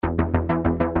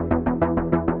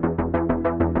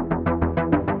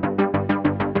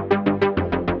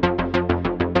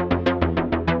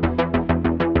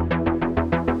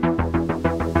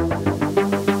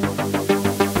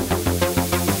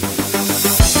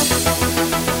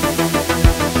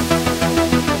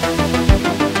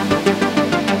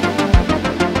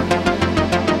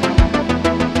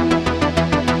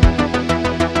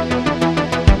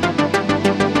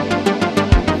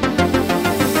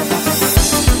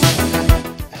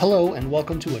Hello, and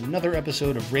welcome to another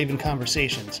episode of Raven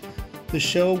Conversations, the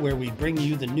show where we bring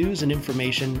you the news and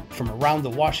information from around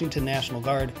the Washington National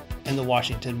Guard and the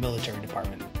Washington Military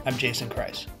Department. I'm Jason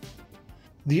Kreis.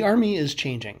 The Army is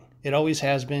changing. It always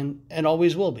has been and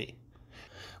always will be.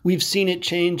 We've seen it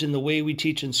change in the way we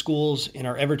teach in schools, in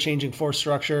our ever-changing force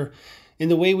structure, in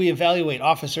the way we evaluate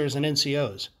officers and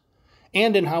NCOs,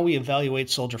 and in how we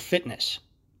evaluate soldier fitness.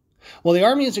 Well, the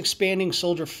Army is expanding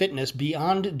soldier fitness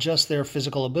beyond just their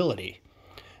physical ability.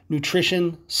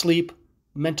 Nutrition, sleep,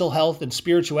 mental health, and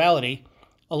spirituality,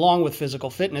 along with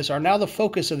physical fitness, are now the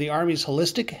focus of the Army's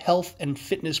Holistic Health and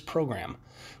Fitness Program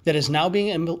that is now being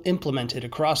implemented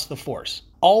across the force,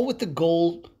 all with the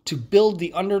goal to build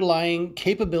the underlying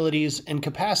capabilities and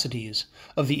capacities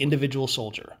of the individual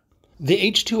soldier.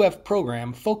 The H2F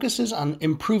program focuses on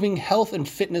improving health and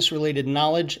fitness-related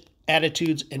knowledge,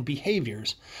 attitudes, and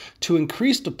behaviors to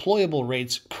increase deployable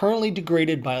rates currently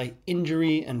degraded by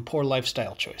injury and poor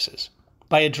lifestyle choices.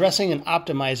 By addressing and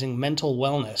optimizing mental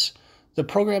wellness, the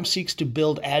program seeks to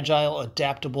build agile,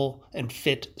 adaptable, and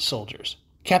fit soldiers.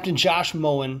 Captain Josh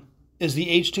Moen is the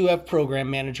H2F program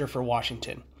manager for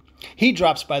Washington. He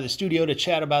drops by the studio to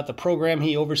chat about the program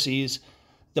he oversees,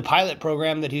 the pilot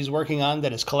program that he's working on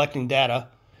that is collecting data,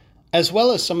 as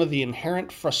well as some of the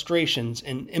inherent frustrations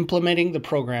in implementing the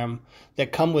program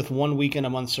that come with 1 weekend a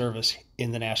month service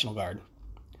in the National Guard.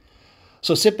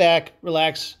 So sit back,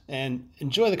 relax, and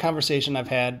enjoy the conversation I've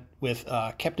had with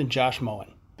Captain Josh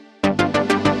Moen.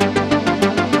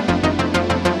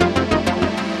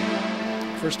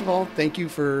 First of all, thank you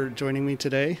for joining me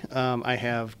today. I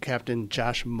have Captain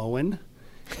Josh Moen,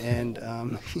 and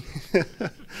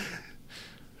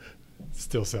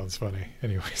still sounds funny.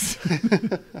 Anyways.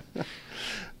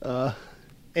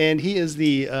 And he is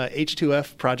the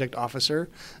H2F project officer,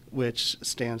 which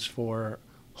stands for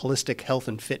Holistic Health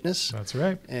and Fitness. That's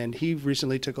right. And he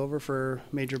recently took over for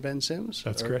Major Ben Sims.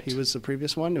 That's correct. He was the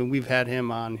previous one, and we've had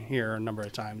him on here a number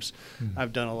of times. Mm-hmm.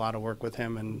 I've done a lot of work with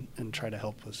him and try to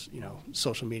help with,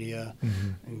 social media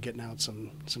and getting out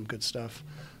some good stuff.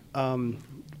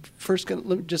 First, let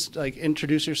me just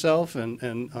introduce yourself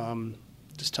and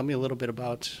just tell me a little bit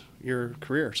about your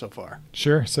career so far.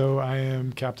 Sure. So I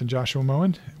am Captain Joshua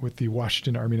Moen with the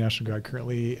Washington Army National Guard,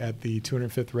 currently at the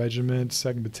 205th Regiment,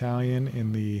 2nd Battalion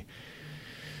in the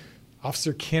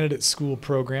Officer Candidate School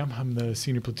program. I'm the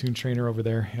senior platoon trainer over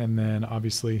there. And then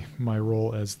obviously my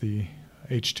role as the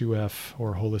H2F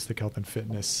or Holistic Health and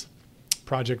Fitness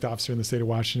project officer in the state of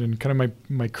Washington. Kind of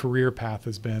my career path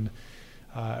has been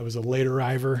I was a late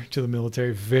arriver to the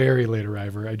military, very late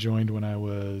arriver. I joined when I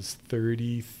was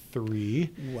 33.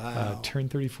 Wow.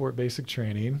 Turned 34 at basic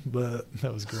training, but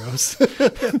that was gross.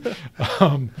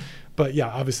 But yeah,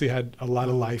 obviously had a lot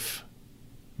of life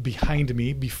behind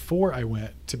me before I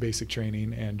went to basic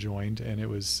training and joined. And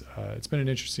it's been an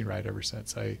interesting ride ever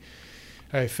since.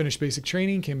 I finished basic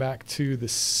training, came back to the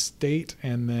state,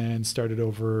 and then started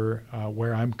over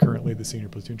where I'm currently the senior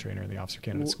platoon trainer in the Officer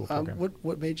Candidate School program.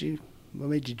 What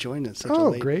made you join at such a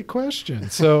late? Oh, great question.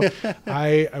 So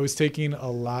I was taking a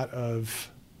lot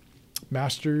of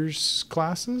master's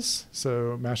classes,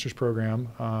 so master's program,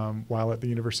 while at the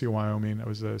University of Wyoming. I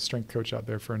was a strength coach out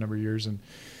there for a number of years. And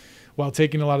while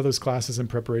taking a lot of those classes in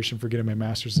preparation for getting my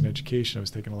master's in education, I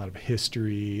was taking a lot of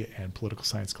history and political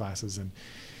science classes. And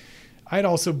I'd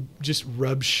also just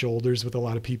rubbed shoulders with a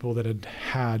lot of people that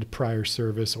had prior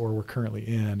service or were currently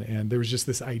in. And there was just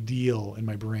this ideal in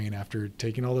my brain after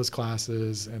taking all those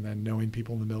classes and then knowing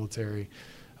people in the military,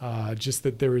 just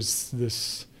that there was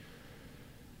this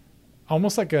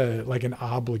almost like an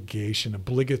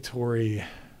obligatory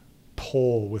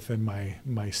pull within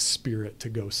my spirit to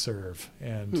go serve.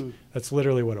 And that's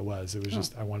literally what it was. It was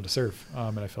just, I wanted to serve.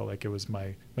 And I felt like it was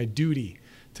my duty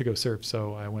to go serve.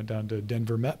 So I went down to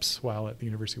Denver MEPS while at the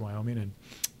University of Wyoming and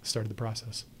started the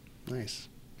process. Nice.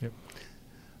 Yep.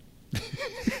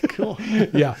 Cool.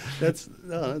 Yeah. That's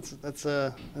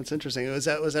interesting. Was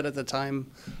that at the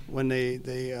time when they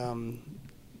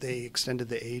extended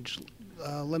the age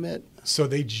limit? So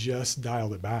they just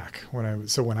dialed it back when I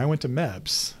went to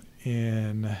MEPS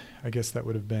in, I guess that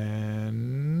would have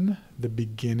been the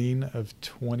beginning of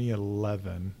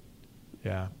 2011.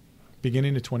 Yeah.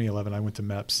 Beginning of 2011, I went to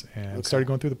MEPS and started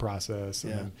going through the process.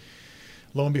 And then,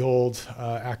 lo and behold,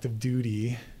 active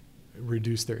duty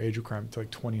reduced their age requirement to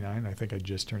 29. I think I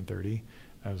just turned 30.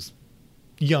 I was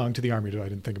young to the Army. I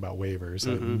didn't think about waivers.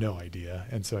 I had no idea.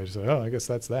 And so I just said, I guess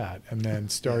that's that. And then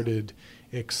started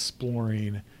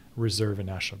exploring reserve and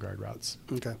National Guard routes.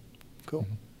 Okay, cool.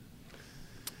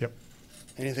 Yep.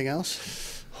 Anything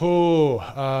else?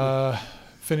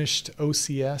 Finished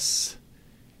OCS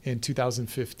in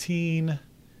 2015.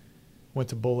 went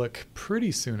to Bullock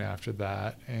pretty soon after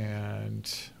that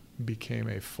and became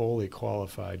a fully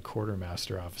qualified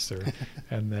quartermaster officer.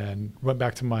 And then went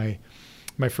back to my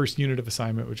first unit of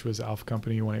assignment, which was Alpha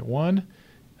Company 181.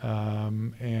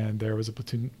 And there was a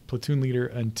platoon leader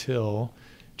until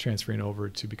transferring over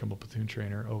to become a platoon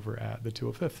trainer over at the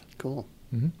 205th. Cool.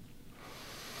 Mm-hmm.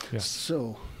 Yeah.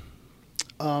 So,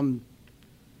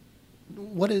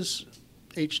 what is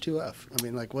H2F? I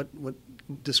mean, like, what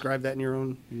describe that in your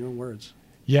own words?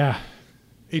 Yeah.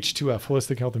 H2F,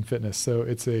 Holistic Health and Fitness. So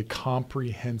it's a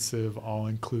comprehensive,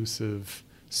 all-inclusive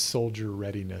soldier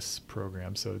readiness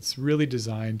program. So it's really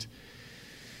designed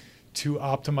to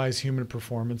optimize human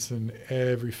performance in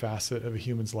every facet of a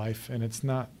human's life. And it's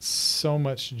not so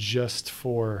much just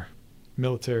for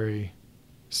military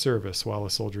service while a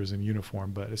soldier is in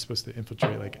uniform, but it's supposed to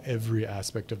infiltrate like every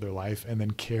aspect of their life and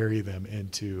then carry them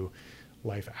into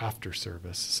life after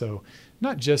service. So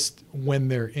not just when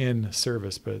they're in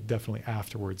service, but definitely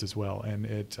afterwards as well. And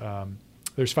it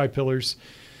there's 5 pillars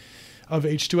of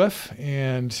H2F,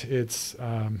 and it's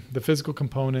the physical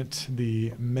component,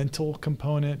 the mental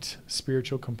component,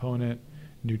 spiritual component,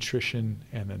 nutrition,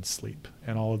 and then sleep.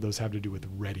 And all of those have to do with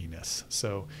readiness.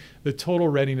 So the total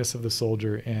readiness of the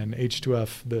soldier, and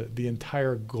H2F, the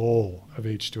entire goal of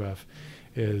H2F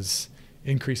is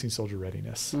increasing soldier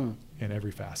readiness in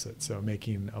every facet. So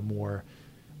making a more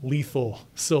lethal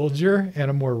soldier and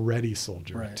a more ready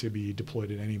soldier to be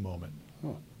deployed at any moment.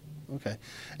 Oh, okay.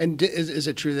 And is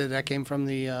it true that came from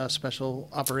the special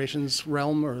operations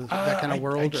realm or that kind of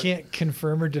world? I can't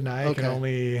confirm or deny.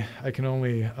 Okay. I can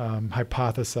only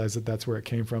hypothesize that that's where it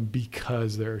came from,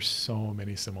 because there are so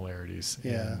many similarities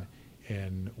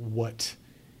in what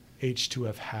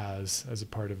H2F has as a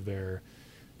part of their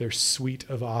suite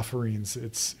of offerings.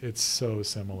 It's so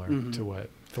similar to what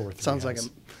Thor 3 sounds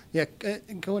has.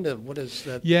 Go into what is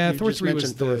that? Yeah, you Thor just 3 was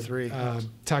mentioned Thor the 3.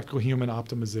 tactical human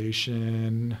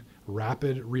optimization,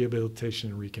 rapid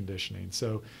rehabilitation, and reconditioning.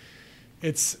 So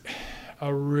it's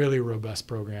a really robust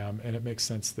program, and it makes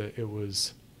sense that it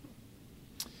was,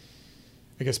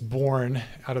 I guess, born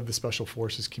out of the Special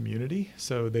Forces community.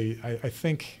 So I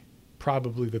think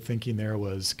probably the thinking there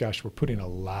was, gosh, we're putting a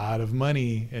lot of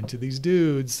money into these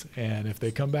dudes, and if they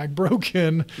come back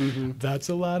broken, that's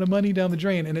a lot of money down the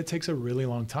drain. And it takes a really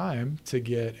long time to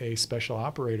get a special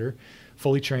operator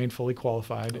fully trained, fully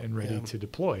qualified, and ready to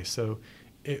deploy. So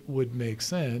it would make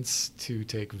sense to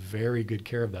take very good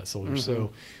care of that soldier.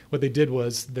 So what they did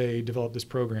was they developed this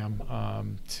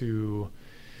program to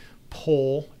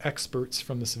pull experts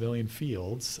from the civilian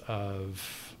fields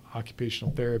of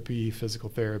occupational therapy, physical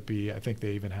therapy. I think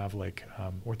they even have like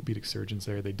orthopedic surgeons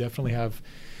there. They definitely have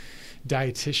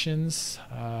dietitians,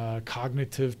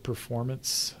 cognitive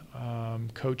performance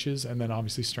coaches, and then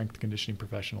obviously strength conditioning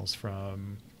professionals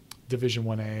from Division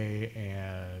 1A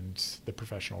and the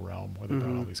professional realm, where they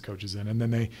brought all these coaches in. And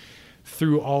then they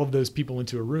threw all of those people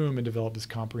into a room and developed this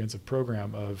comprehensive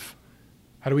program of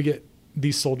how do we get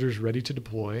these soldiers ready to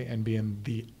deploy and be in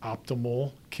the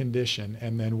optimal condition,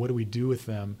 and then what do we do with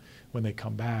them when they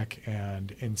come back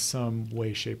and in some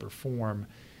way, shape, or form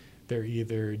they're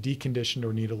either deconditioned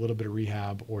or need a little bit of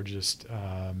rehab, or just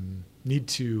need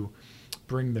to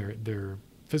bring their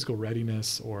physical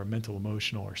readiness or mental,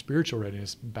 emotional, or spiritual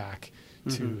readiness back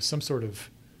to some sort of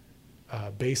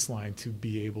baseline to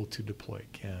be able to deploy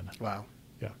again. Wow.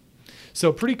 Yeah.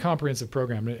 So pretty comprehensive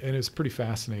program, and it's pretty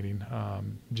fascinating,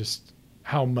 just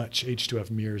how much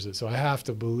H2F mirrors it. So I have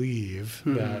to believe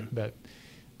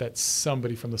that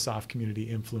somebody from the SOF community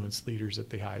influenced leaders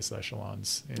at the highest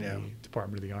echelons in the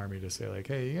Department of the Army to say, like,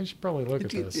 hey, you guys should probably look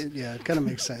at this. It kind of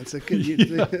makes sense. It could,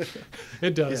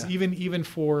 it does. Yeah. Even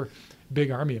for big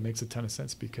Army, it makes a ton of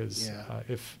sense, because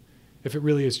if it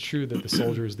really is true that the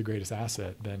soldier is the greatest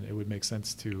asset, then it would make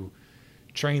sense to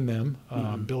train them,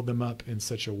 build them up in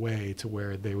such a way to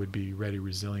where they would be ready,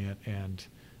 resilient, and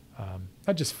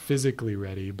not just physically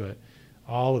ready, but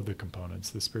all of the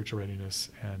components, the spiritual readiness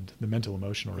and the mental,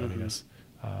 emotional readiness.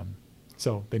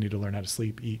 So they need to learn how to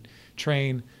sleep, eat,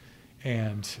 train,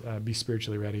 and be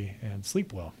spiritually ready and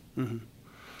sleep well.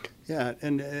 Yeah,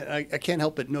 and I can't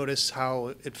help but notice how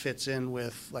it fits in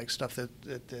with like stuff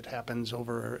that happens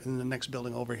over in the next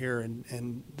building over here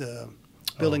in the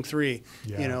Building 3,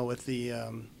 with the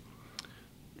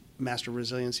Master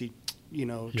Resiliency,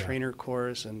 trainer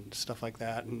course and stuff like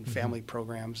that, and family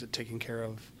programs that taking care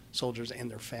of soldiers and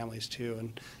their families too.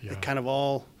 And it kind of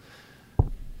all,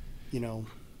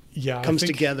 comes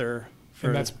together.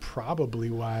 And that's probably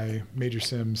why Major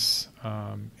Sims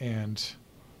and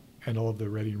all of the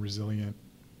Ready and Resilient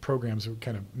programs were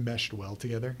kind of meshed well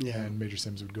together. Yeah. And Major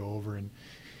Sims would go over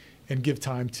and give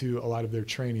time to a lot of their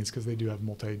trainings, because they do have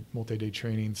multi-day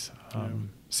trainings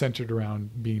centered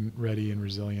around being ready and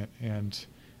resilient. And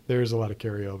there's a lot of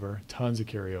carryover, tons of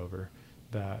carryover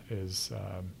that is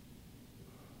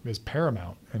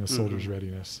paramount in a soldier's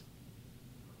readiness.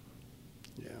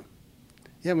 Yeah.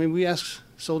 Yeah, I mean, we ask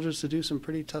soldiers to do some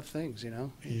pretty tough things, you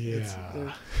know?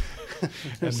 Yeah.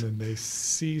 And then they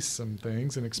see some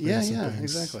things and experience some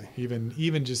things. Exactly.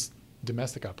 Even just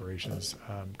domestic operations,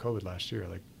 COVID last year,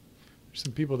 like there's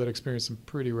some people that experienced some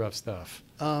pretty rough stuff.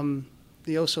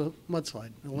 The Oso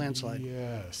mudslide, the landslide.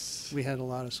 Yes. We had a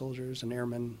lot of soldiers and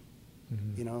airmen,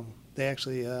 you know, they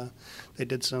actually, they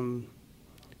did some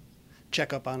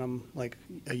checkup on them like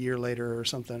a year later or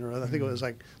something, or I think it was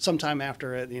like sometime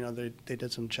after it, you know, they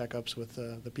did some checkups with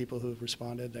the people who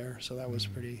responded there. So that was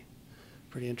pretty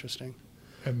interesting.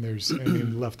 And there's, I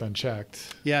mean, left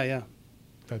unchecked, Yeah.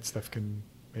 that stuff can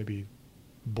maybe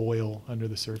boil under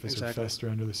the surface Exactly. or fester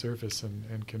under the surface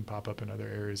and can pop up in other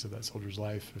areas of that soldier's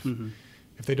life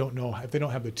if they don't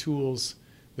have the tools,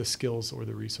 the skills, or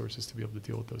the resources to be able to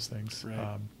deal with those things.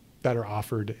 Right. That are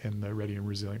offered in the Ready and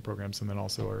Resilient programs, and then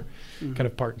also are kind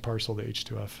of part and parcel to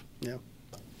H2F. Yeah.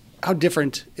 How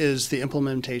different is the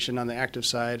implementation on the active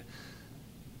side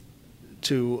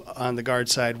to on the guard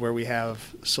side, where we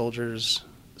have soldiers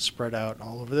spread out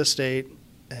all over the state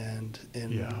and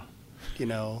in, you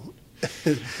know,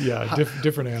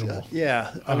 different animal.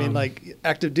 Yeah, I mean, like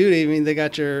active duty. I mean, they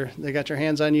got your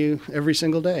hands on you every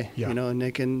single day. Yeah. You know, and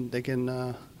they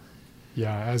can.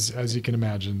 Yeah, as you can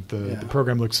imagine, the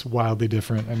program looks wildly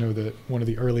different. I know that one of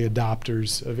the early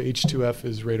adopters of H2F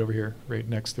is right over here, right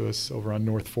next to us, over on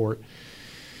North Fort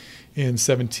in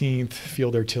 17th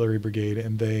Field Artillery Brigade,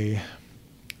 and they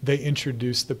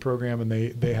introduced the program, and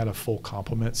they had a full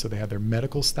complement. So they had their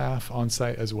medical staff on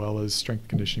site as well as strength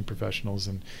conditioning professionals,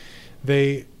 and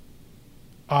they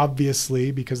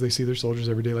obviously, because they see their soldiers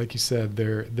every day, like you said,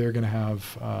 they're going to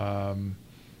have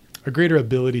a greater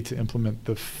ability to implement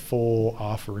the full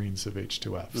offerings of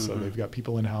H2F. So they've got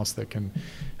people in-house that can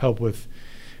help with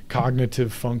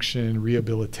cognitive function,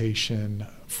 rehabilitation,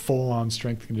 full-on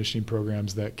strength conditioning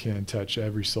programs that can touch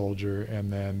every soldier.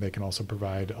 And then they can also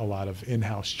provide a lot of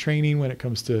in-house training when it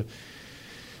comes to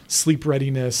sleep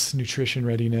readiness, nutrition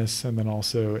readiness, and then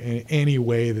also any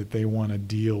way that they want to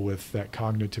deal with that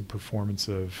cognitive performance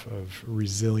of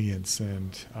resilience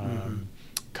and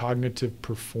cognitive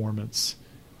performance,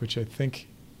 which I think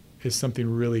is something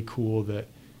really cool that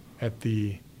at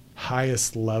the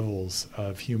highest levels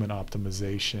of human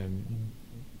optimization,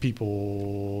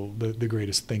 people, the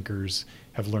greatest thinkers,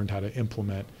 have learned how to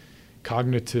implement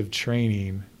cognitive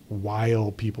training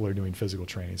while people are doing physical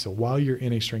training. So while you're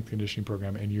in a strength conditioning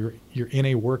program and you're in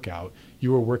a workout,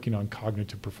 you are working on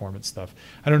cognitive performance stuff.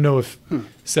 I don't know if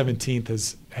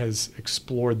 17th has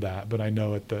explored that, but I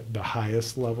know at the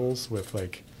highest levels with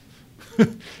like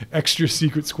extra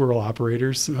secret squirrel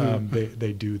operators,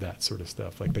 they do that sort of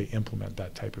stuff. Like they implement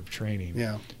that type of training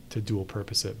to dual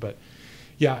purpose it. But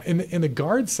yeah, in the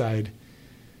guard side,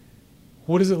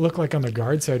 what does it look like on the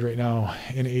guard side right now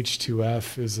in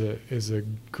H2F is a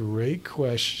great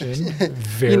question.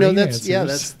 Very, you know, it's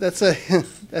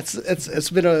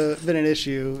been an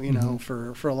issue, you know,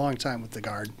 for a long time with the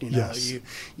guard. You know,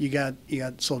 you got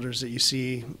soldiers that you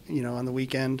see, you know, on the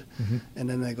weekend, and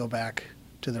then they go back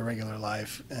to their regular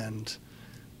life, and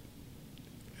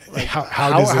like,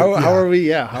 how are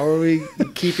we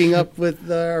keeping up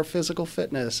with our physical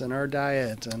fitness and our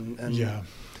diet and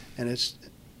it's,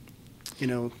 you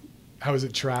know, how is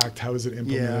it tracked? How is it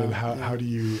implemented? How do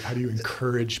you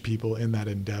encourage people in that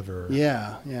endeavor?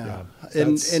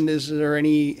 And is there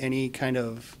any kind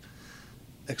of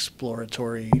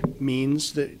exploratory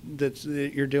means that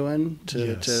you're doing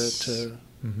to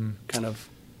kind of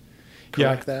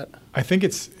correct that? I think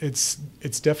it's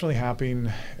definitely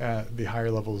happening at the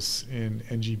higher levels in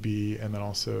NGB, and then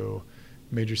also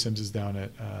Major Sims is down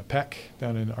at PEC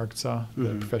down in Arkansas,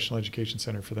 the Professional Education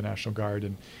Center for the National Guard,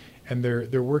 and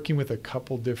they're working with a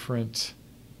couple different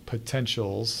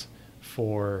potentials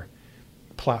for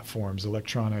platforms,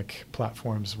 electronic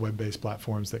platforms, web-based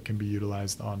platforms that can be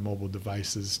utilized on mobile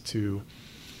devices to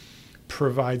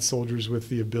provide soldiers with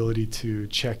the ability to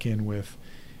check in with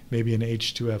maybe an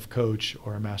H2F coach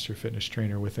or a master fitness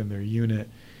trainer within their unit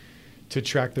to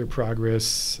track their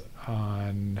progress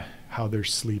on how they're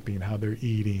sleeping, how they're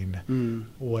eating,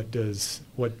 what's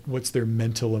their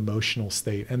mental, emotional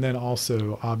state, and then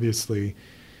also obviously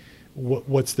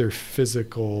what's their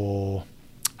physical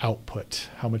output,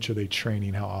 how much are they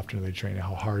training, how often are they training,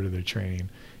 how hard are they training,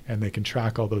 and they can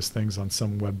track all those things on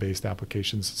some web-based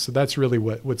applications. So that's really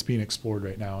what's being explored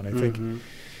right now, and I think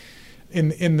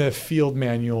in the field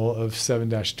manual of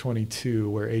 7-22,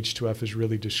 where H2F is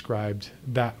really described,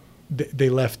 that they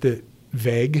left it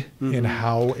vague in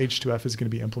how H2F is going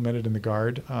to be implemented in the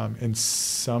Guard. In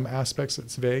some aspects,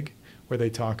 it's vague, where they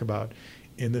talk about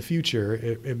in the future,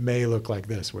 it may look like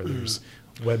this, where there's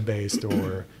web-based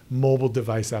or mobile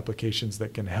device applications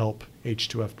that can help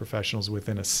H2F professionals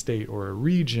within a state or a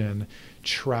region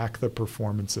track the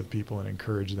performance of people and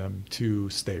encourage them to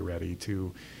stay ready,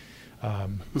 to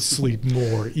sleep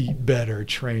more, eat better,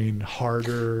 train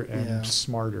harder and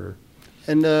smarter.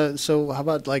 And so how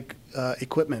about like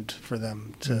equipment for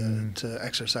them to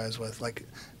exercise with? Like,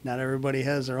 not everybody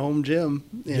has their home gym,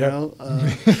 you know?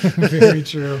 Very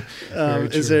true. Very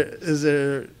true. Is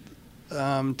there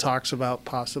talks about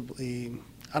possibly,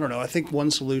 I don't know, I think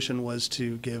one solution was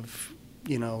to give,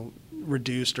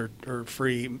 reduced or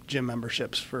free gym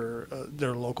memberships for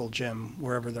their local gym,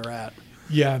 wherever they're at.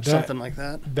 Yeah. Something like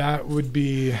that. That would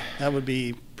be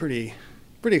pretty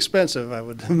expensive, I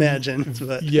would imagine.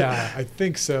 But. Yeah, I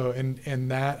think so.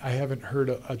 And that I haven't heard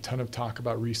a ton of talk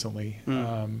about recently.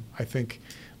 I think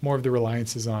more of the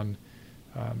reliance is on,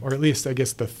 or at least I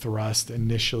guess the thrust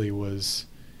initially was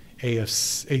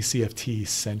ACFT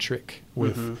centric,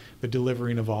 with the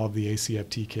delivering of all of the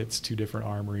ACFT kits to different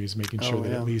armories, making sure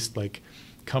that at least like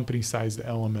company sized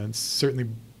elements, certainly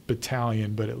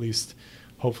battalion, but at least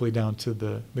hopefully down to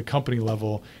the company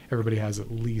level, everybody has at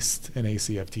least an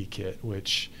ACFT kit,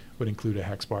 which would include a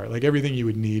hex bar, like everything you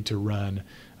would need to run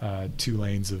 2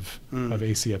 lanes of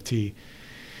ACFT.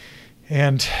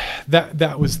 And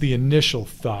that was the initial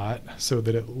thought, so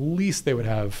that at least they would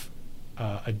have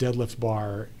a deadlift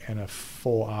bar and a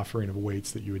full offering of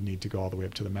weights that you would need to go all the way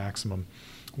up to the maximum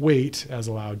weight as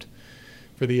allowed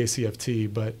for the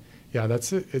ACFT. But yeah,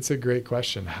 it's a great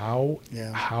question. How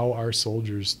are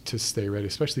soldiers to stay ready,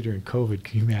 especially during COVID?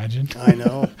 Can you imagine? I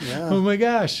know. Yeah. Oh my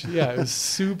gosh. Yeah, it was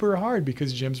super hard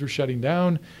because gyms were shutting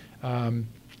down.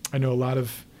 I know a lot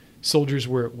of soldiers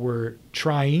were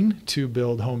trying to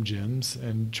build home gyms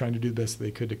and trying to do the best they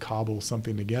could to cobble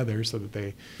something together so that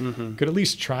they could at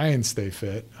least try and stay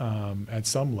fit at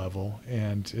some level.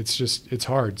 And it's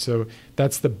hard. So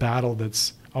that's the battle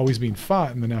that's always being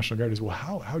fought in the National Guard is, well,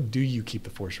 how do you keep the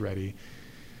force ready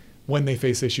when they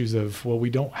face issues of, well, we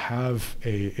don't have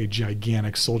a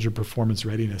gigantic soldier performance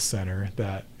readiness center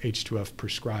that H2F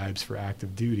prescribes for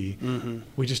active duty.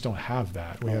 We just don't have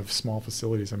that. We have small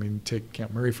facilities. I mean, take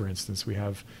Camp Murray, for instance. We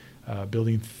have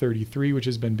Building 33, which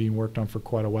has been being worked on for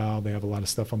quite a while. They have a lot of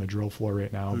stuff on the drill floor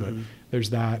right now, but there's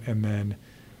that. And then,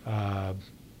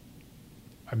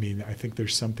 I think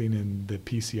there's something in the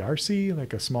PCRC,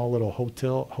 like a small little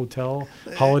hotel,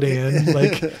 Holiday Inn,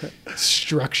 like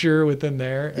structure within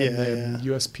there. And then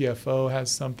USPFO has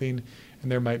something,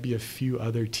 and there might be a few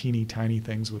other teeny tiny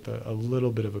things with a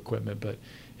little bit of equipment. But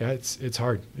yeah, it's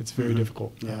hard. It's very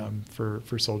difficult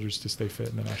for soldiers to stay fit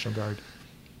in the National Guard.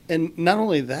 And not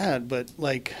only that, but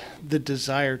like the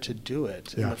desire to do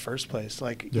it in the first place.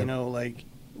 Like, like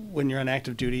when you're on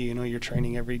active duty, you're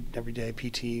training every day,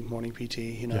 PT, morning PT,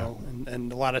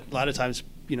 and a lot of times,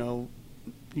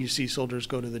 you see soldiers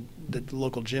go to the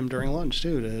local gym during lunch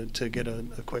too to get a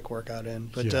quick workout in.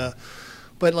 But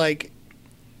but like,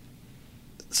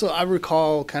 so I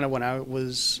recall kind of when I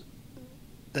was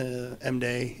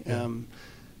MDay,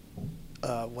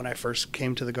 when I first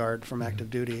came to the Guard from active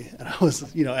duty, and I was,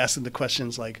 asking the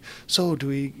questions like, so do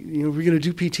we, we're going to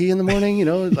do PT in the morning,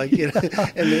 and my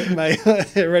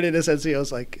readiness NCO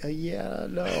was like,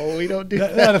 no, we don't do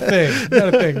that. Not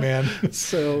a thing, man.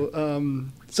 So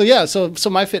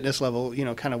my fitness level,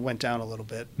 kind of went down a little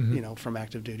bit, from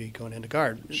active duty going into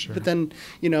Guard. Sure. But then,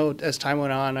 as time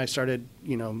went on, I started,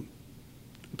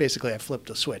 basically I flipped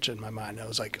a switch in my mind. I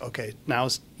was like, okay, now,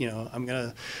 I'm going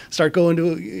to start going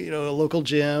to, a local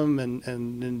gym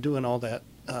and doing all that.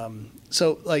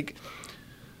 So like,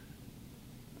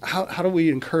 how do we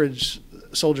encourage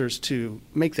soldiers to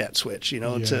make that switch,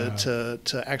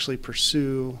 to actually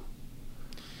pursue?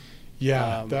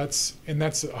 Yeah, that's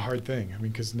a hard thing. I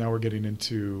mean, because now we're getting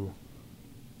into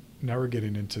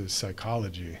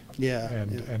psychology.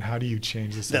 And how do you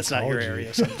change the psychology? That's not your area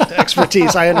of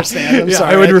expertise. I understand. I'm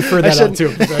sorry. I would refer that out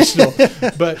to a professional.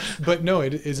 But no,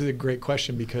 it is a great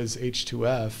question, because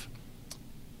H2F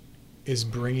is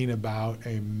bringing about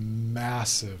a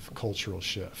massive cultural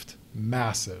shift.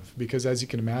 Massive. Because as you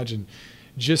can imagine,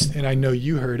 and I know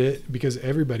you heard it because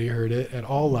everybody heard it at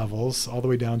all levels, all the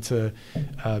way down to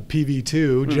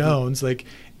PV2, Jones, like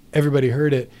everybody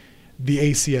heard it. the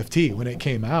ACFT, when it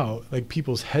came out, like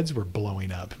people's heads were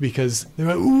blowing up because they're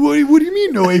like, what do you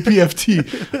mean no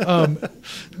APFT?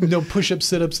 No push-ups,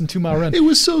 sit-ups, and 2-mile run. It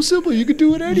was so simple. You could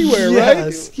do it anywhere,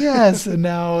 yes, right? Yes. And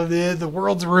now the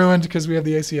world's ruined because we have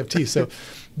the ACFT. So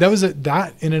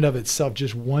that in and of itself,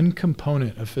 just one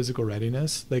component of physical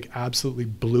readiness, like absolutely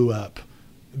blew up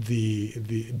the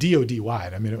DOD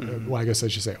wide. I mean, well, I guess I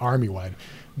should say Army wide,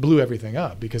 blew everything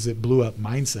up because it blew up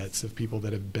mindsets of people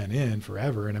that have been in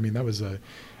forever. And I mean, that was I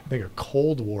think a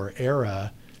Cold War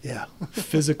era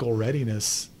physical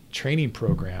readiness training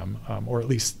program, or at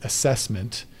least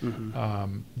assessment,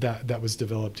 that was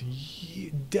developed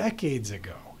decades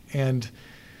ago. And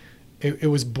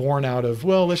it was born out of,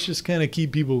 well, let's just kind of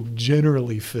keep people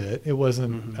generally fit. It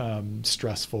wasn't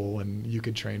stressful, and you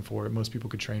could train for it. Most people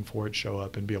could train for it, show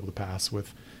up, and be able to pass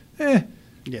with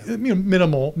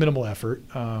minimal effort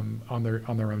on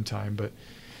their own time. But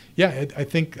yeah, I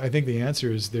think the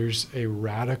answer is there's a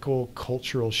radical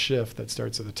cultural shift that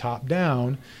starts at the top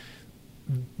down.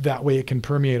 That way it can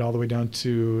permeate all the way down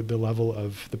to the level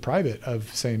of the private,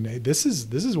 of saying, hey, this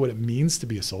is what it means to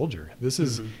be a soldier. This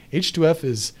is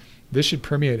H2F this should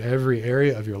permeate every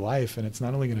area of your life, and it's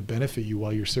not only going to benefit you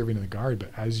while you're serving in the Guard, but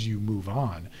as you move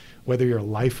on, whether you're a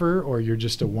lifer or you're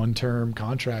just a one-term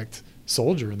contract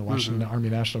soldier in the Washington Army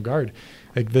National Guard,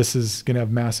 like this is going to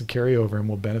have massive carryover and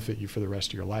will benefit you for the rest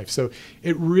of your life. So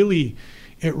it really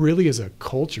is a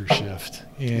culture shift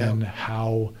in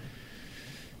how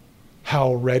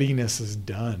readiness is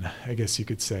done, I guess you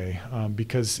could say,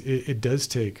 because it does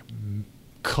take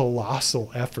colossal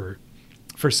effort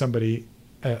for somebody,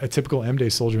 a typical M-Day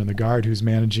soldier in the Guard who's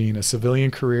managing a civilian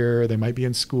career. They might be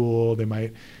in school, they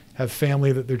might have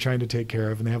family that they're trying to take care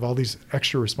of, and they have all these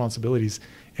extra responsibilities.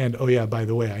 And oh yeah, by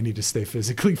the way, I need to stay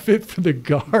physically fit for the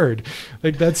Guard.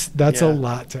 Like that's a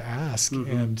lot to ask.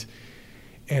 And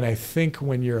I think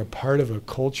when you're a part of a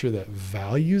culture that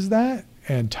values that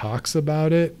and talks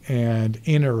about it and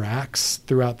interacts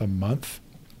throughout the month,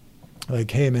 like,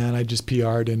 hey man, I just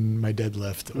PR'd in my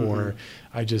deadlift, or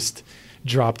I just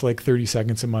dropped like 30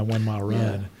 seconds in my 1-mile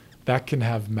run, that can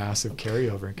have massive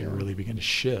carryover and can really begin to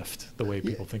shift the way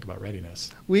people think about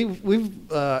readiness.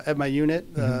 We've at my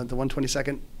unit, the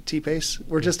 122nd T-Pace,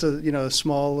 we're just a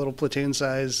small little platoon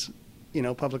size,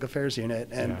 public affairs unit,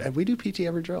 and we do PT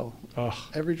every drill.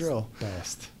 Every drill.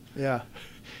 Best. Yeah.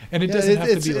 And it doesn't have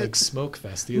to be like smoke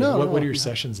fest either. No, what are your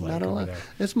sessions like over there?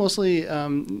 It's mostly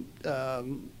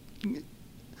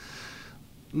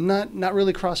not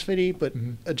really CrossFit-y, but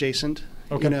adjacent.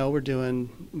 Okay. We're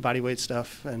doing body weight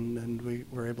stuff, and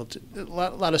we're able to a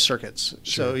lot of circuits.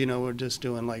 Sure. So we're just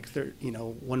doing like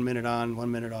 1 minute on,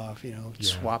 1 minute off.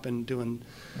 Swapping, doing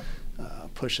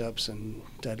push-ups and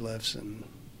deadlifts and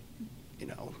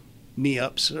knee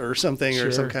ups or something,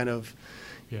 or some kind of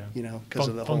because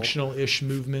of the functional-ish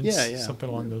movements, something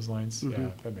along those lines.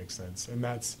 Yeah, that makes sense. And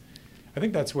I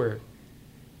think that's where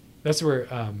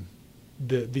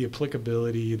the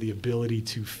applicability, the ability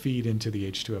to feed into the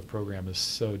H2F program is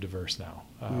so diverse now.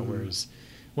 Whereas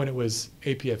when it was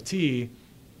APFT,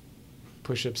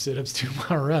 push-ups, sit-ups,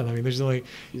 2-mile run, I mean, there's only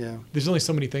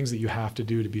so many things that you have to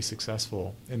do to be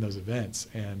successful in those events.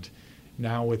 And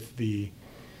now with the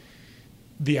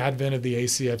advent of the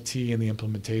ACFT and the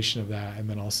implementation of that, and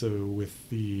then also with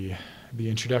the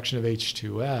introduction of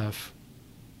H2F,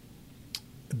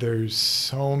 there's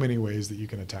so many ways that you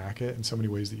can attack it and so many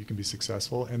ways that you can be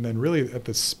successful. And then really at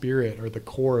the spirit or the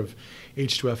core of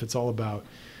H2F, it's all about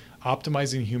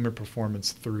optimizing human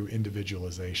performance through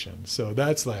individualization. So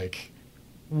that's like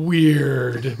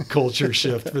weird culture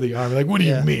shift for the Army. Like, what do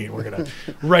you mean we're going to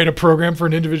write a program for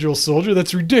an individual soldier?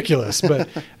 That's ridiculous. But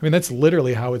I mean, that's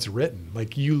literally how it's written.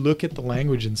 Like, you look at the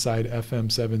language inside FM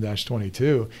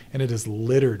 7-22 and it is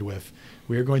littered with,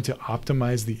 we are going to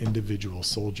optimize the individual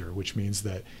soldier, which means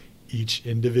that each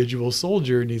individual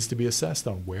soldier needs to be assessed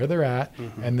on where they're at,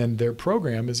 and then their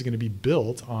program is going to be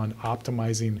built on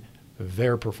optimizing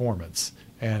their performance.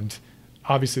 And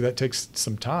obviously that takes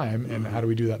some time. And how do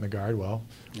we do that in the Guard? Well,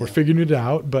 we're figuring it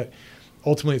out, but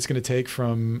ultimately it's going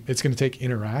to take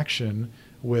interaction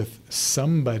with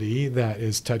somebody that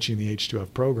is touching the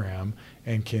H2F program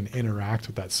and can interact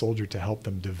with that soldier to help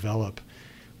them develop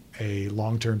a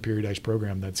long-term periodized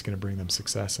program that's going to bring them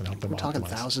success and help them optimize. We're talking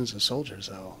thousands of soldiers,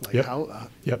 though. Like how?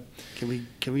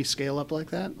 Can we scale up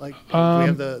like that? Like, do we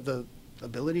have the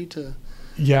ability to?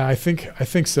 Yeah, I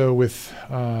think so. With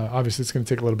obviously, it's going to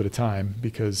take a little bit of time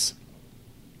because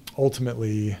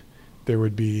ultimately there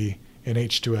would be an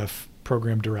H2F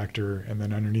program director, and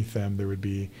then underneath them there would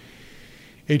be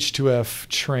H2F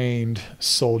trained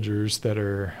soldiers that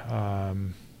are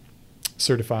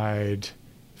certified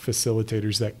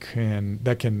facilitators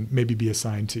that can maybe be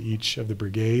assigned to each of the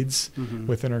brigades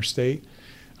within our state,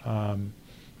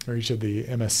 or each of the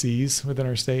MSCs within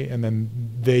our state, and then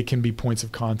they can be points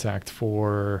of contact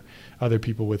for other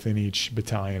people within each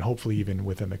battalion. Hopefully even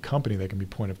within the company, they can be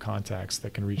point of contacts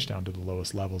that can reach down to the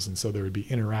lowest levels. And so there would be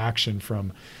interaction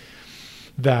from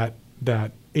that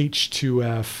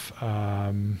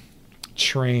H2F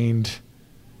trained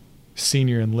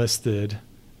senior enlisted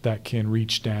that can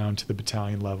reach down to the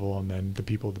battalion level, and then the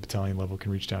people at the battalion level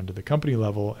can reach down to the company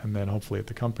level, and then hopefully at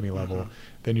the company level,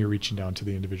 then you're reaching down to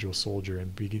the individual soldier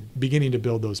and beginning to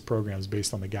build those programs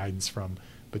based on the guidance from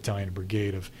battalion and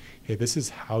brigade of, hey, this is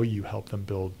how you help them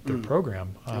build their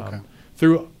program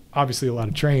through obviously a lot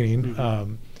of training,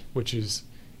 which is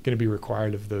going to be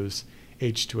required of those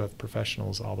H2F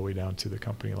professionals all the way down to the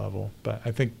company level. But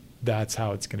I think that's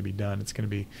how it's going to be done. It's going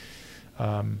to be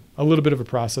a little bit of a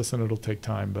process, and it'll take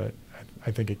time, but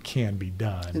I think it can be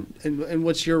done. And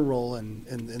what's your role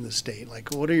in the state?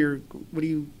 Like, how do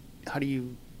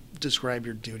you describe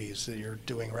your duties that you're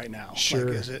doing right now?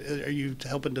 Sure. Like, are you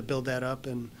helping to build that up?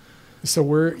 And so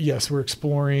we're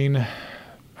exploring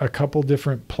a couple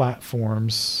different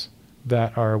platforms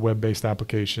that are web-based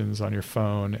applications on your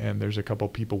phone, and there's a couple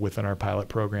people within our pilot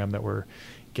program that we're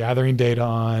gathering data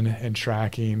on and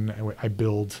tracking. I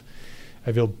build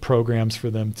programs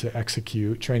for them to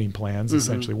execute, training plans,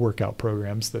 essentially workout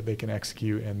programs that they can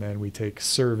execute. And then we take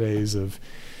surveys of,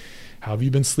 how have you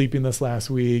been sleeping this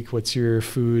last week? What's your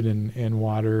food and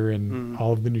water and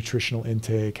all of the nutritional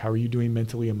intake? How are you doing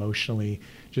mentally, emotionally?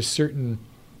 Just certain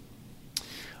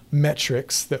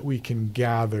metrics that we can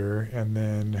gather. And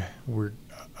then we're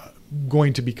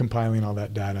going to be compiling all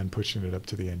that data and pushing it up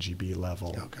to the NGB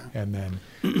level. Okay. And then,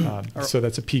 so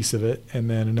that's a piece of it. And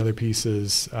then another piece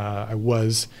is,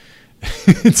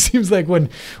 it seems like when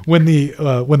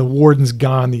the warden's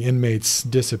gone, the inmates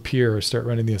disappear or start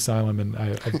running the asylum. And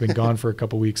I've been gone for a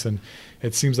couple weeks, and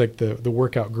it seems like the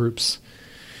workout groups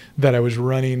that I was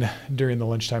running during the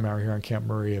lunchtime hour here on Camp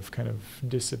Murray have kind of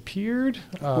disappeared.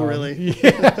 Oh, really?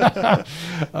 Yeah.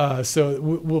 So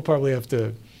we'll probably have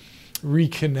to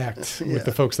reconnect with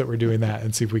the folks that were doing that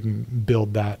and see if we can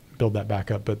build that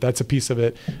back up. But that's a piece of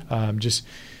it. Just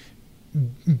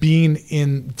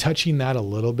touching that a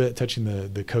little bit,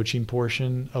 touching the coaching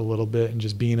portion a little bit, and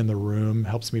just being in the room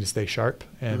helps me to stay sharp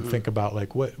and think about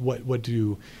like what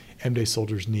do M-Day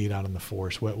soldiers need out in the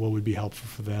force? What would be helpful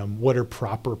for them? What are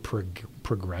proper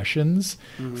progressions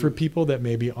for people that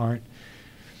maybe aren't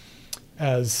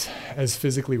as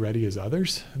physically ready as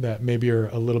others, that maybe are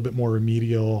a little bit more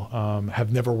remedial,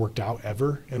 have never worked out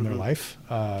ever in their life.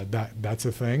 That's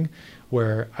a thing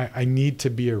where I need to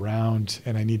be around,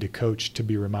 and I need to coach to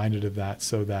be reminded of that,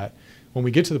 so that when we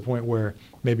get to the point where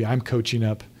maybe I'm coaching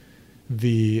up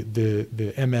the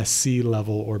MSC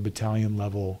level or battalion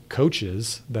level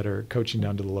coaches that are coaching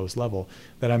down to the lowest level,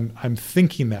 that I'm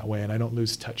thinking that way, and I don't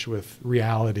lose touch with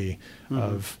reality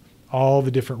of all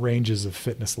the different ranges of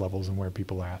fitness levels and where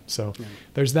people are at. So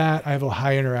there's that. I have a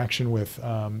high interaction with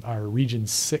our Region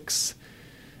 6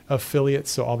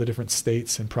 affiliates, so all the different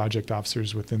states and project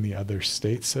officers within the other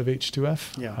states of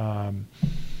H2F. I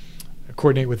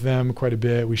coordinate with them quite a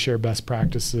bit. We share best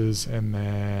practices, and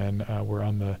then we're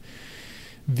on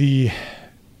I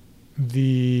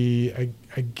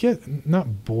get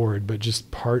not board, but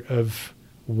just part of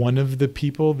one of the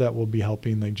people that will be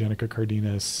helping, like Jenica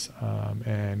Cardenas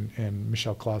and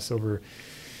Michelle Kloss over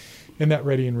in that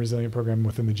Ready and Resilient program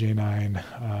within the J9,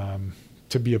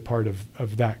 to be a part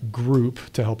of that group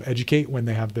to help educate when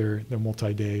they have their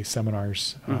multi-day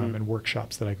seminars and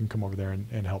workshops, that I can come over there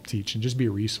and help teach and just be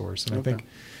a resource. And I think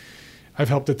I've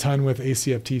helped a ton with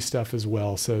ACFT stuff as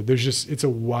well. So it's a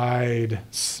wide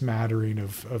smattering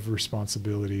of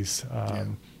responsibilities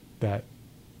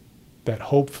that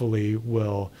hopefully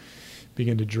will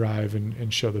begin to drive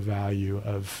and show the value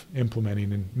of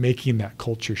implementing and making that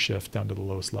culture shift down to the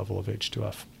lowest level of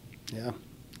H2F. Yeah.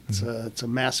 It's a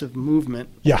massive movement.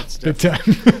 Yeah, big time.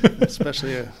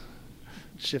 Especially a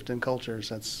shift in cultures.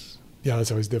 That's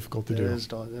always difficult to do.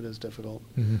 It is difficult.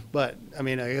 But I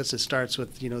mean, I guess it starts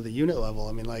with, the unit level.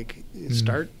 I mean, like,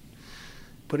 start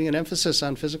putting an emphasis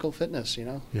on physical fitness,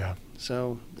 Yeah.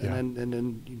 So, and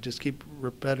then you just keep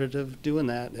repetitive doing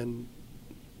that. And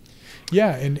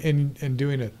and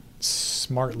doing it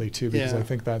smartly too, because I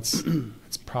think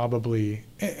it's probably,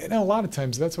 and a lot of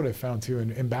times that's what I found too.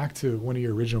 And back to one of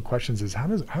your original questions is how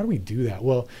do we do that?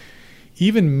 Well,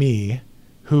 even me,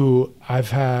 who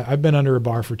I've been under a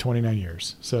bar for 29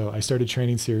 years. So I started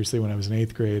training seriously when I was in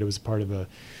 8th grade. I was part of a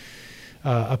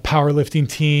powerlifting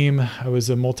team. I was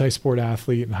a multi-sport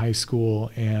athlete in high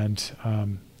school, and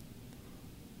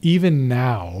even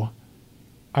now,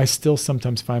 I still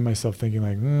sometimes find myself thinking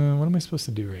like, what am I supposed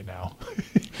to do right now?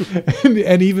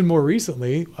 and even more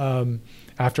recently,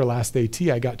 after last AT,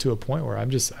 I got to a point where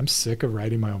I'm sick of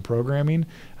writing my own programming.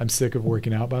 I'm sick of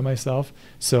working out by myself.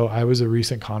 So I was a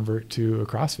recent convert to a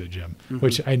CrossFit gym,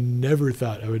 which I never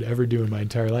thought I would ever do in my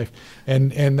entire life.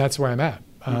 And that's where I'm at.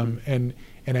 And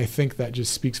I think that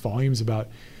just speaks volumes about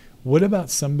what about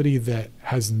somebody that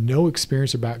has no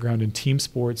experience or background in team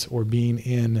sports or being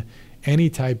in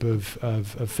any type of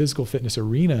physical fitness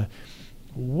arena.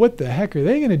 What the heck are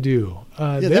they going to do?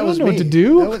 They don't know what to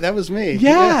do. That was me.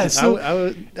 Yeah. So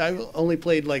I only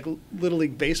played like Little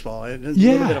League baseball and a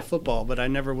little bit of football, but I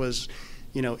never was,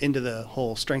 into the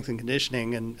whole strength and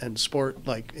conditioning and sport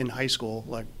like in high school,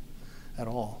 like at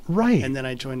all. Right. And then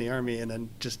I joined the Army and then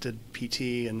just did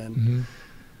PT and then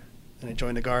and I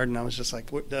joined the Guard and I was just like,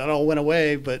 that all went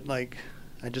away. But like,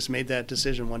 I just made that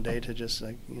decision one day to just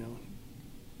like,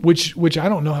 Which I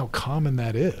don't know how common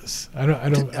that is. I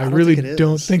really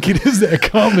don't think it is that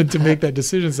common to make that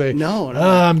decision. Say, no.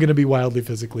 I'm going to be wildly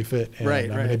physically fit, and I'm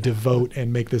going to devote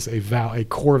and make this a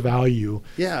core value.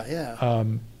 Yeah.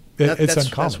 It's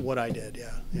uncommon. That's what I did.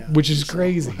 Yeah. Which is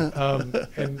crazy,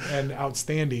 and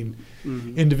outstanding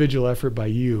individual effort by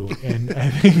you. And I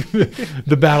think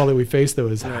the battle that we face though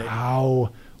is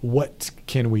what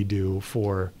can we do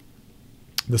for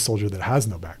the soldier that has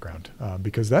no background,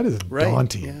 because that is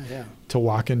daunting to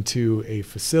walk into a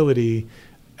facility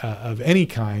of any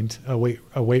kind, a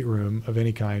weight room of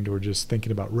any kind, or just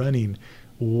thinking about running.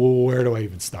 Where do I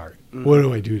even start? What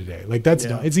do I do today? Like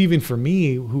it's even for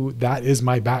me who that is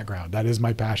my background. That is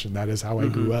my passion. That is how I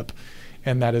grew up.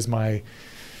 And that is my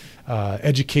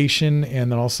education.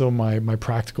 And then also my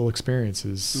practical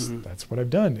experiences. That's what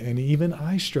I've done. And even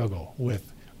I struggle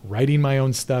with writing my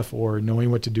own stuff or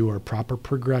knowing what to do or proper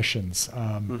progressions,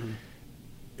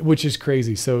 which is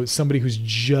crazy. So somebody who's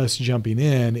just jumping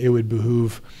in, it would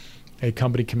behoove a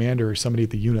company commander or somebody at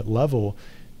the unit level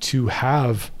to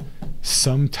have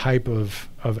some type of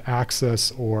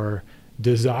access or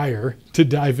desire to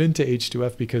dive into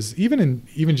H2F, because even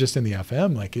just in the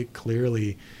FM, like it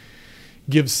clearly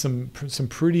gives some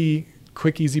pretty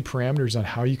quick, easy parameters on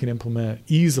how you can implement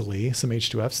easily some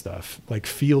H2F stuff, like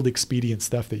field expedient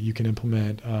stuff that you can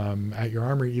implement at your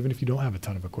armory, even if you don't have a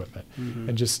ton of equipment,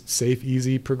 and just safe,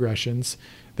 easy progressions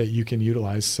that you can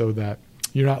utilize so that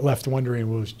you're not left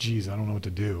wondering, well, geez, I don't know what to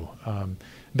do.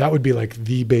 That would be like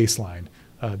the baseline.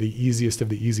 The easiest of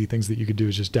the easy things that you could do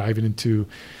is just diving into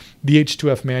the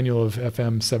H2F manual of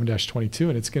FM 7-22,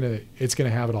 and it's gonna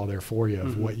have it all there for you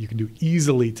of what you can do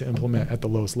easily to implement at the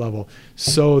lowest level,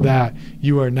 so that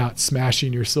you are not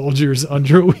smashing your soldiers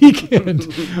under a weekend,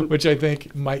 which I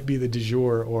think might be the du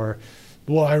jour. Or,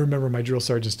 well, I remember my drill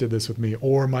sergeants did this with me,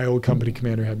 or my old company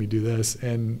commander had me do this,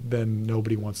 and then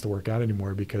nobody wants to work out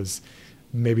anymore because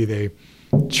maybe they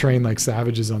train like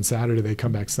savages on Saturday, they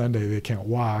come back Sunday, they can't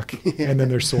walk, and then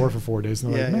they're sore for 4 days,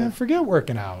 and they're like, man, forget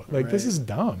working out. Like, this is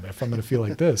dumb if I'm going to feel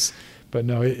like this. But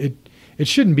no, it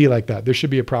shouldn't be like that. There should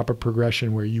be a proper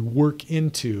progression where you work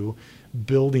into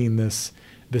building this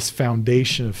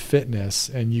foundation of fitness,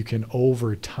 and you can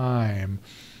over time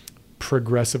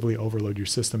progressively overload your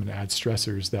system and add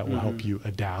stressors that will help you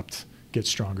adapt, get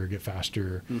stronger, get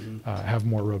faster, have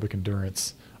more aerobic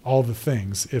endurance. All the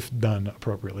things if done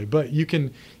appropriately. But you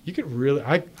can really,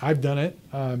 I've done it.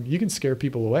 You can scare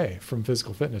people away from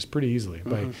physical fitness pretty easily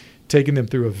by taking them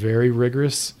through a very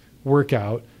rigorous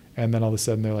workout, and then all of a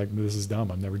sudden they're like, this is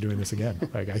dumb. I'm never doing this again.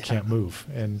 Like, I can't move.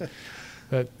 And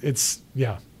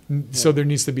so there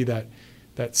needs to be that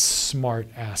smart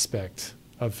aspect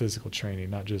of physical training,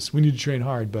 not just we need to train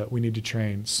hard, but we need to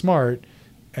train smart,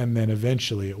 and then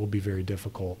eventually it will be very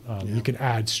difficult. You can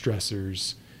add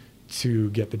stressors to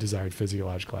get the desired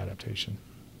physiological adaptation.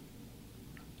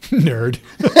 Nerd.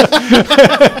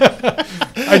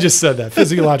 I just said that.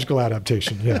 Physiological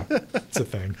adaptation. Yeah, it's a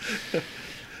thing.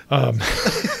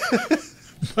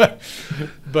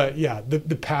 But yeah,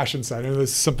 the passion side. I know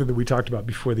this is something that we talked about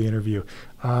before the interview.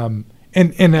 And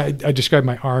I described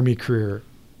my Army career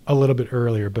a little bit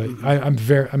earlier, but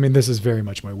this is very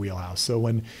much my wheelhouse. So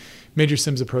when Major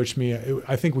Sims approached me,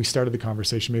 I think we started the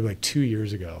conversation maybe like 2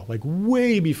 years ago, like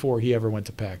way before he ever went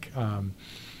to PEC.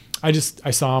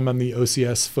 I saw him on the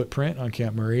OCS footprint on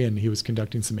Camp Murray, and he was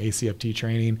conducting some ACFT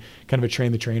training, kind of a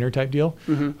train the trainer type deal,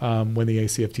 when the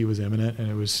ACFT was imminent and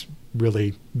it was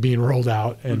really being rolled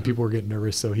out, and people were getting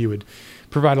nervous. So he would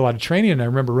provide a lot of training. And I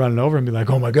remember running over and be like,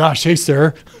 oh my gosh, hey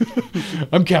sir,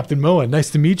 I'm Captain Moen. Nice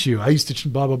to meet you. I used to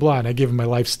blah, blah, blah. And I gave him my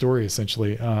life story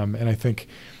essentially. And I think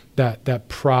that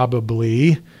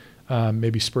probably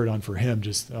maybe spurred on for him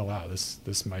just, oh wow,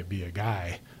 this might be a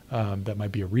guy. that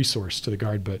might be a resource to the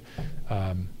guard. But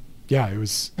yeah, it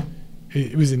was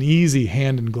an easy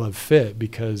hand and glove fit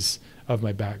because of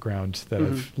my background that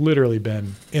I've literally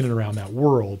been in and around that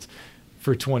world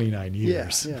for 29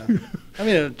 years. Yeah. I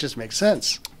mean, it just makes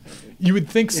sense. You would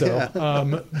think so.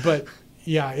 Yeah. But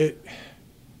yeah,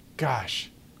 gosh,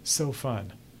 so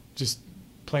fun. Just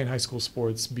playing high school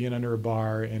sports, being under a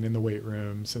bar and in the weight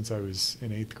room since I was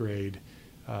in 8th grade,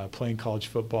 playing college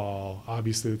football.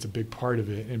 Obviously, that's a big part of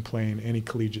it. And playing any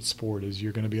collegiate sport is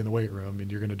you're going to be in the weight room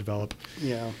and you're going to develop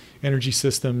energy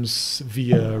systems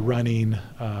via running,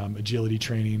 agility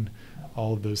training,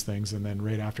 all of those things. And then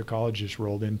right after college, just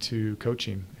rolled into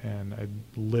coaching. And I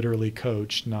literally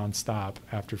coached nonstop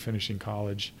after finishing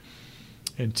college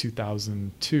in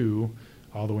 2002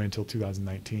 all the way until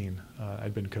 2019.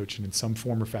 I'd been coaching in some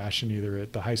form or fashion, either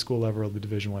at the high school level or the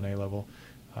Division I-A level.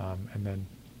 And then,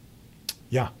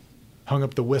 hung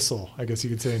up the whistle, I guess you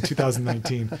could say, in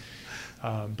 2019.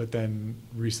 But then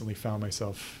recently found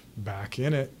myself back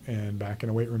in it and back in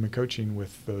a weight room and coaching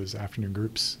with those afternoon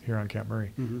groups here on Camp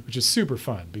Murray, which is super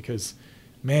fun because,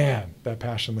 man, that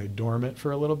passion lay dormant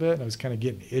for a little bit. And I was kind of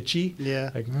getting itchy. Yeah.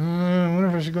 Like, I wonder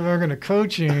if I should go back into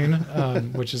coaching,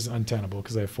 which is untenable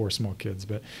because I have 4 small kids.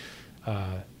 But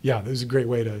it was a great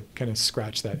way to kind of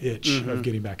scratch that itch of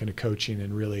getting back into coaching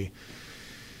and really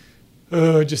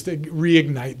just to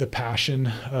reignite the passion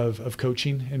of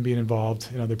coaching and being involved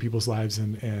in other people's lives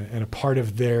and a part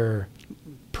of their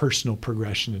personal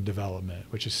progression and development,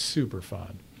 which is super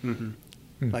fun.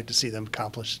 Like to see them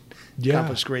accomplish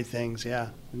great things. Yeah.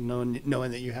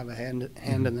 Knowing that you have a hand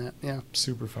in that. Yeah.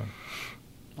 Super fun.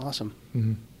 Awesome.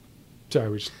 Sorry,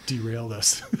 we just derailed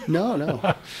us.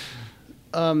 No.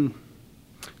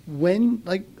 When,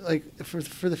 like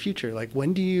for the future, like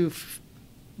when do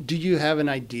you have an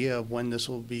idea of when this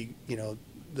will be,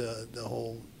 the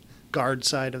whole guard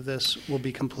side of this will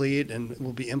be complete and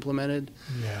will be implemented?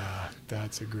 Yeah,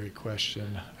 that's a great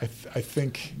question. I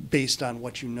think based on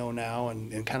what you know now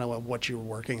and kind of what you're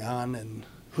working on and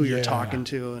who you're talking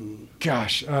to. And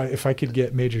gosh, if I could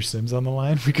get Major Sims on the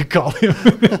line, we could call him,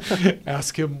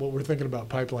 ask him what we're thinking about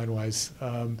pipeline wise.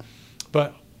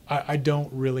 But I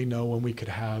don't really know when we could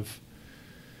have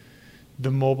the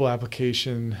mobile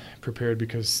application prepared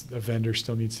because a vendor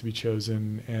still needs to be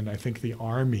chosen. And I think the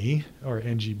Army, or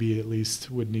NGB at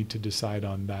least, would need to decide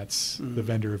on that's the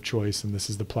vendor of choice and this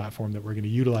is the platform that we're going to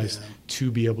utilize to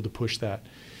be able to push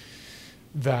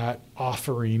that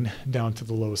offering down to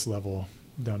the lowest level,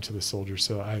 down to the soldiers.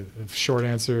 So short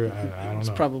answer, I don't know. It's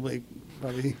probably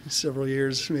several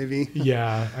years maybe.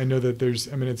 Yeah, I know that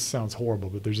it sounds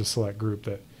horrible, but there's a select group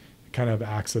that kind of have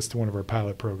access to one of our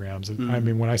pilot programs. And I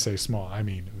mean, when I say small, I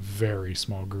mean very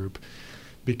small group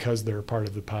because they're part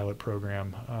of the pilot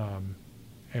program,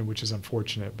 and which is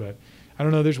unfortunate. But I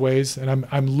don't know, there's ways, and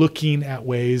I'm looking at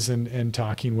ways and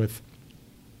talking with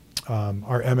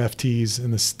our MFTs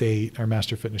in the state, our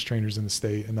master fitness trainers in the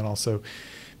state, and then also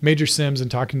Major Sims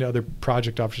and talking to other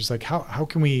project officers, like how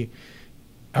can we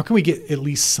get at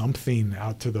least something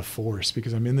out to the force?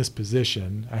 Because I'm in this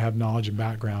position, I have knowledge and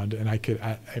background, and I could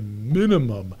at a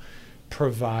minimum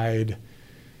provide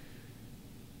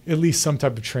at least some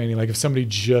type of training. Like if somebody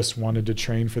just wanted to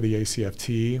train for the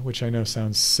ACFT, which I know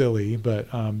sounds silly, but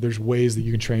there's ways that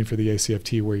you can train for the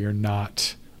ACFT where you're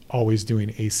not always doing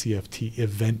ACFT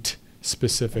event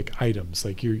specific items.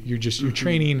 Like you're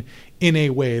training in a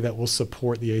way that will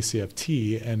support the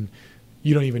ACFT, and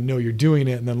you don't even know you're doing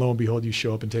it, and then lo and behold, you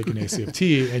show up and take an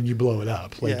ACFT and you blow it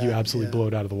up. Like you absolutely blow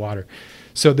it out of the water.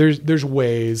 So there's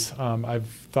ways. I've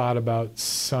thought about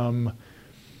some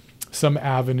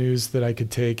avenues that I could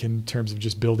take in terms of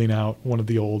just building out one of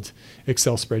the old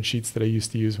Excel spreadsheets that I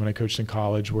used to use when I coached in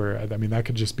college, where that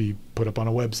could just be put up on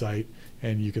a website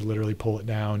and you could literally pull it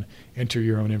down, enter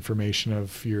your own information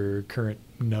of your current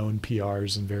known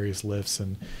PRs and various lifts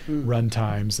and run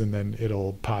times, and then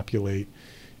it'll populate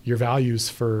your values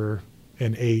for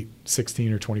an 8,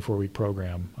 16, or 24-week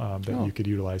program that you could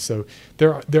utilize. So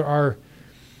there are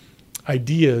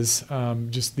ideas,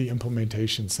 just the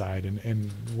implementation side,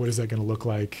 and what is that going to look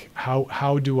like?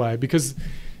 How do I? Because,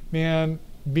 man,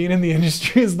 being in the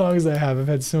industry as long as I have, I've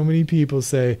had so many people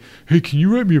say, "Hey, can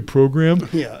you write me a program?"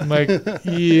 Yeah. I'm like,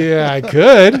 yeah, I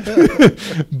could,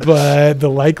 but the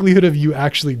likelihood of you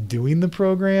actually doing the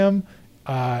program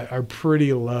are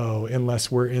pretty low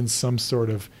unless we're in some sort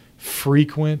of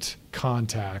frequent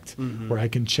contact where I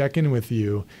can check in with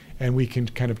you and we can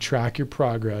kind of track your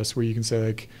progress, where you can say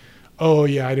like, oh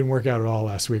yeah, I didn't work out at all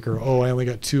last week, or oh, I only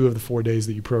got 2 of the 4 days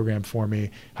that you programmed for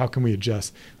me. How can we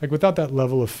adjust? Like without that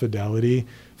level of fidelity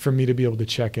for me to be able to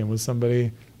check in with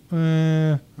somebody,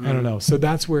 I don't know. So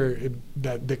that's where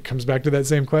that comes back to that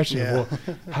same question. Yeah. Of,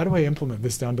 well, how do I implement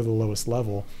this down to the lowest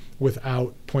level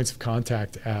without points of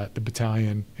contact at the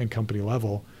battalion and company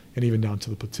level, and even down to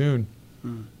the platoon?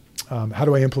 How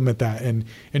do I implement that and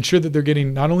ensure that they're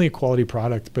getting not only a quality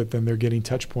product, but then they're getting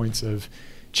touch points of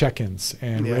check-ins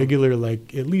and regular,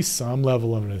 like at least some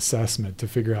level of an assessment to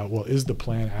figure out, well, is the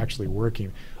plan actually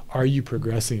working? Are you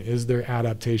progressing? Is there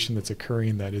adaptation that's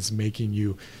occurring that is making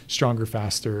you stronger,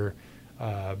 faster,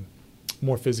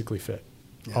 more physically fit?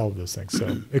 Yeah. All of those things.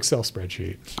 So Excel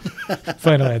spreadsheet.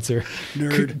 Final answer.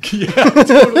 Nerd.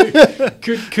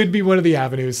 Totally. Could be one of the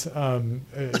avenues.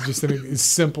 Just as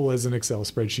simple as an Excel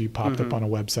spreadsheet popped up on a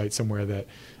website somewhere that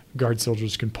Guard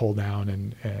soldiers can pull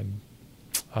down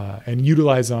and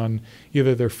utilize on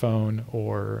either their phone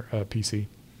or a PC.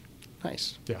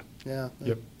 Nice. Yeah. Yeah.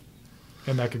 Yep.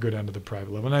 And that could go down to the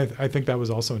private level. And I think that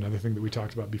was also another thing that we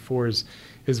talked about before is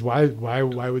why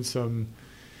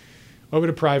would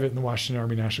a private in the Washington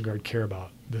Army National Guard care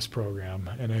about this program?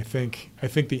 And I think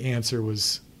the answer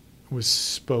was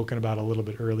spoken about a little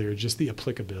bit earlier, just the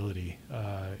applicability.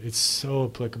 It's so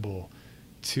applicable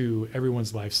to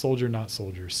everyone's life, soldier, not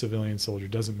soldier, civilian, soldier,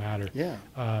 doesn't matter. Yeah.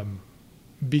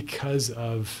 Because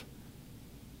of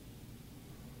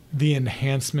the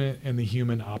enhancement and the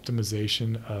human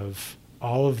optimization of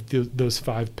all of those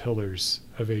 5 pillars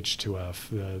of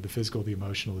H2F, the physical, the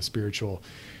emotional, the spiritual,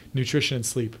 nutrition and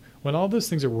sleep. When all those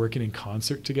things are working in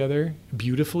concert together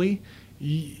beautifully,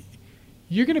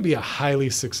 you're going to be a highly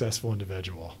successful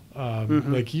individual.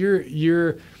 Like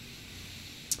your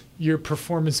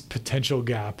performance potential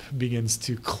gap begins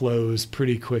to close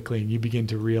pretty quickly, and you begin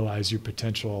to realize your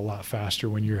potential a lot faster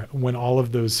when all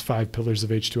of those 5 pillars of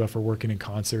H2F are working in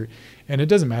concert. And it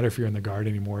doesn't matter if you're in the Guard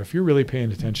anymore. If you're really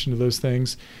paying attention to those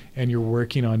things and you're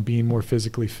working on being more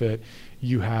physically fit,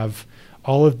 you have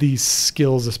all of these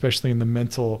skills, especially in the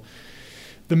mental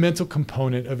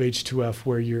component of H2F,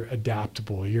 where you're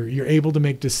adaptable. You're able to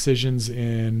make decisions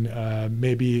in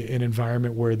maybe an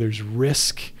environment where there's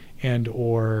risk and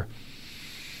or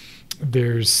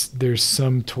there's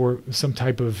some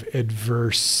type of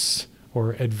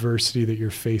adversity that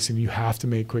you're facing. You have to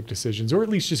make quick decisions, or at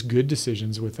least just good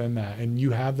decisions within that. And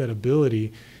you have that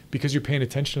ability because you're paying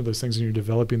attention to those things and you're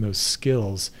developing those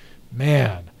skills.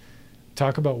 Man,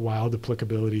 talk about wild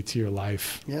applicability to your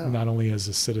life, not only as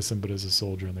a citizen, but as a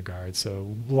soldier in the Guard.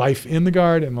 So life in the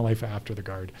Guard and the life after the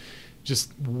Guard,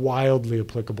 just wildly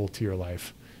applicable to your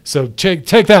life. So take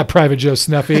that, Private Joe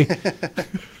Snuffy.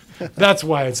 That's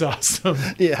why it's awesome.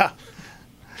 Yeah.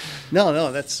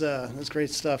 No, that's great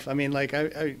stuff. I mean, like,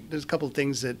 there's a couple of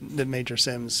things that Major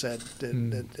Sims said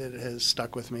that has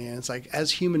stuck with me, and it's like, as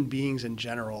human beings in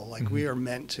general, like we are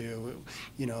meant to,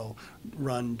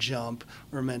 run, jump.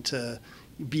 We're meant to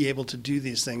be able to do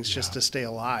these things just to stay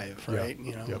alive, right?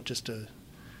 Just to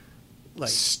like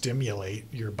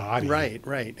stimulate your body.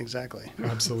 Right, exactly.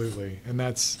 Absolutely, and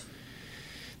that's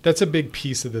a big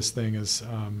piece of this thing is,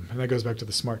 and that goes back to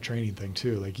the smart training thing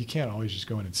too. Like, you can't always just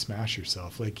go in and smash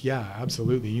yourself. Like, yeah,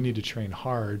 absolutely. You need to train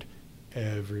hard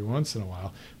every once in a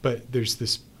while, but there's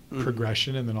this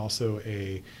progression and then also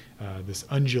this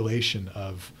undulation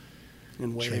of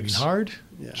training hard,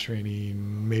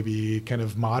 training maybe kind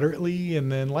of moderately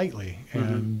and then lightly,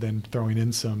 and then throwing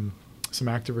in some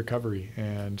active recovery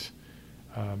and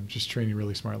just training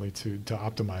really smartly to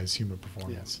optimize human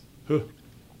performance. Yeah.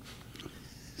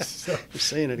 So, you're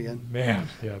saying it again. Man,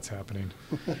 yeah, it's happening.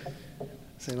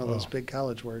 Saying all those big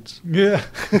college words. Yeah,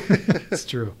 it's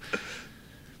true.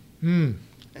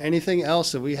 Anything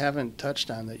else that we haven't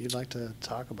touched on that you'd like to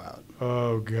talk about?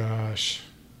 Oh, gosh.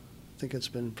 I think it's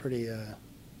been pretty...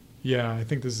 Yeah, I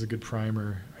think this is a good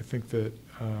primer. I think that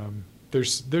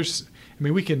there's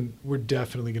we're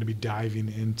definitely going to be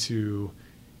diving into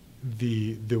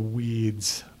the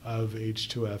weeds of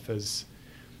H2F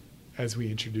as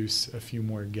we introduce a few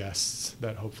more guests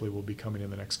that hopefully will be coming in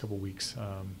the next couple of weeks.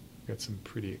 We've got some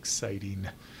pretty exciting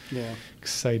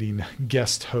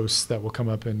guest hosts that will come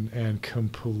up and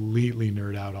completely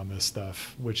nerd out on this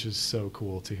stuff, which is so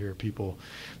cool to hear people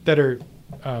that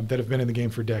have been in the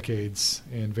game for decades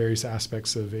in various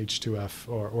aspects of H2F,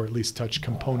 or at least touch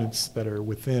components that are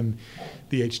within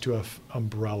the H2F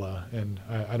umbrella. And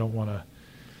I don't want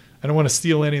to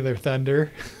steal any of their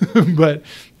thunder, but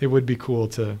it would be cool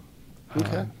to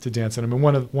dance in them.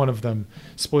 And one of them,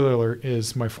 spoiler alert,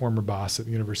 is my former boss at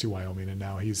the University of Wyoming, and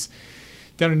now he's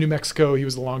down in New Mexico. He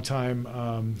was a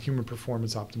long-time human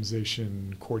performance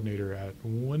optimization coordinator at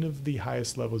one of the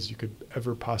highest levels you could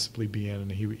ever possibly be in, and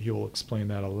he will explain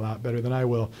that a lot better than I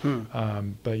will.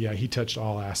 But yeah, he touched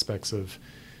all aspects of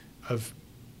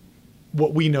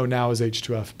what we know now is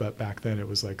H2F, but back then it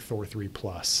was like Thor 3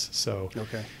 Plus. So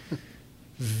Okay.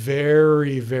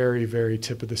 very, very, very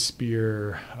tip of the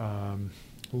spear,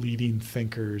 leading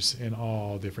thinkers in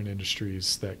all different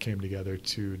industries that came together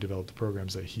to develop the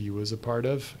programs that he was a part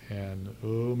of. And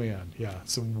oh man, yeah,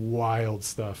 some wild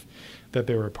stuff that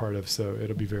they were a part of. So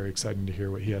it'll be very exciting to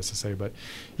hear what he has to say. But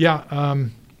yeah,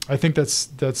 I think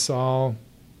that's all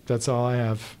I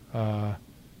have.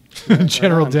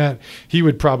 General Dent, he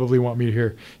would probably want me to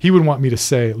hear. He would want me to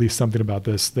say at least something about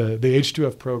this. The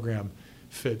H2F program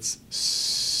fits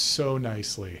so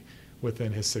nicely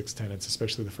within his 6 tenets,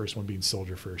 especially the first one being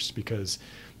soldier first, because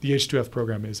the H2F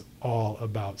program is all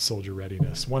about soldier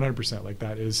readiness, 100%. Like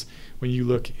that is, when you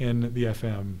look in the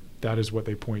FM, that is what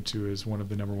they point to as one of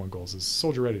the number one goals is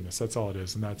soldier readiness. That's all it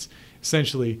is. And that's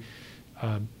essentially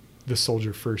the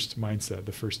soldier first mindset,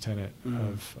 the first tenet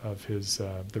of his,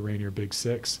 the Rainier Big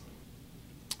Six.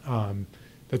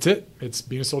 That's it. It's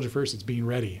being a soldier first. It's being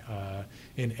ready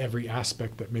in every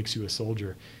aspect that makes you a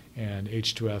soldier. And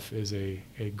H2F is a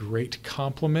great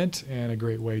complement and a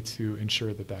great way to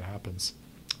ensure that happens,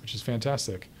 which is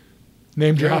fantastic.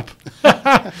 Name drop.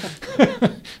 How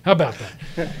about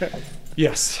that?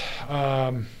 Yes.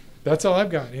 That's all I've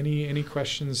got. Any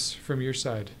questions from your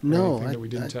side? No, anything that we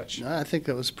didn't touch. I think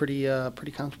that was pretty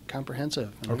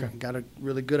comprehensive. Okay. Got a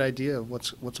really good idea of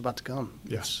what's about to come.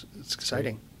 Yes. It's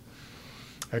exciting.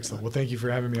 Excellent. Well, thank you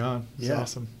for having me on. It's yeah.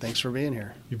 awesome. Thanks for being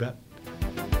here. You bet.